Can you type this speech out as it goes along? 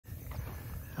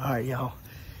All right, y'all.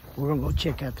 We're gonna go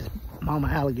check out this mama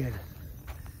alligator.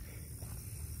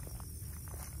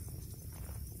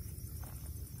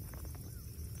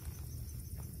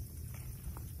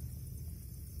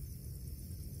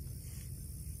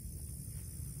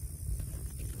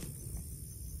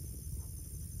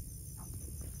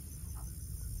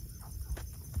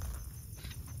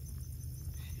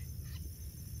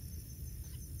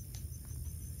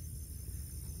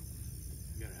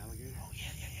 You got an alligator? Oh,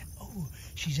 yeah. Oh,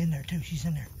 she's in there too. She's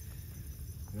in there.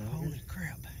 Holy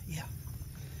crap. Yeah.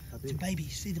 The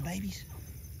babies. See the babies?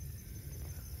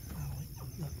 Oh,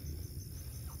 look.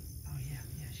 Oh,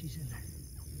 yeah, she's in there.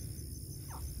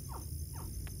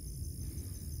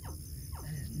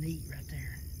 That is neat right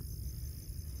there.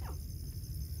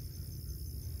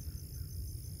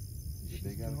 Is a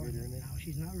big alligator in there? No,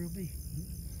 she's not real big.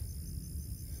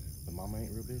 The mama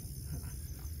ain't real big?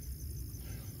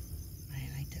 Man,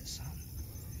 ain't that something?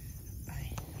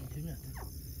 I can't do nothing.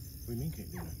 What do you mean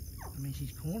can't do nothing? I mean,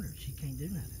 she's cornered. She can't do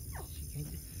nothing. She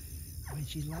can't do... I mean,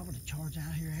 she's liable to charge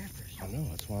out here after us. I know,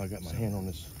 that's why I got my hand on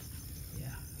this.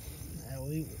 Yeah.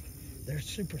 They're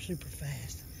super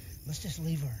fast. Let's just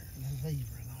leave her. Let's leave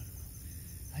her alone.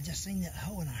 I just seen that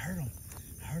hoe and I heard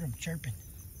them chirping.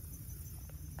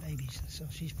 Babies. So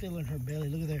she's filling her belly.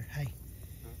 Look at there. Hey.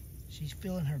 She's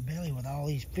filling her belly with all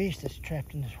these fish that's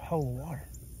trapped in this hole of water.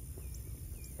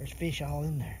 There's fish all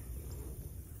in there.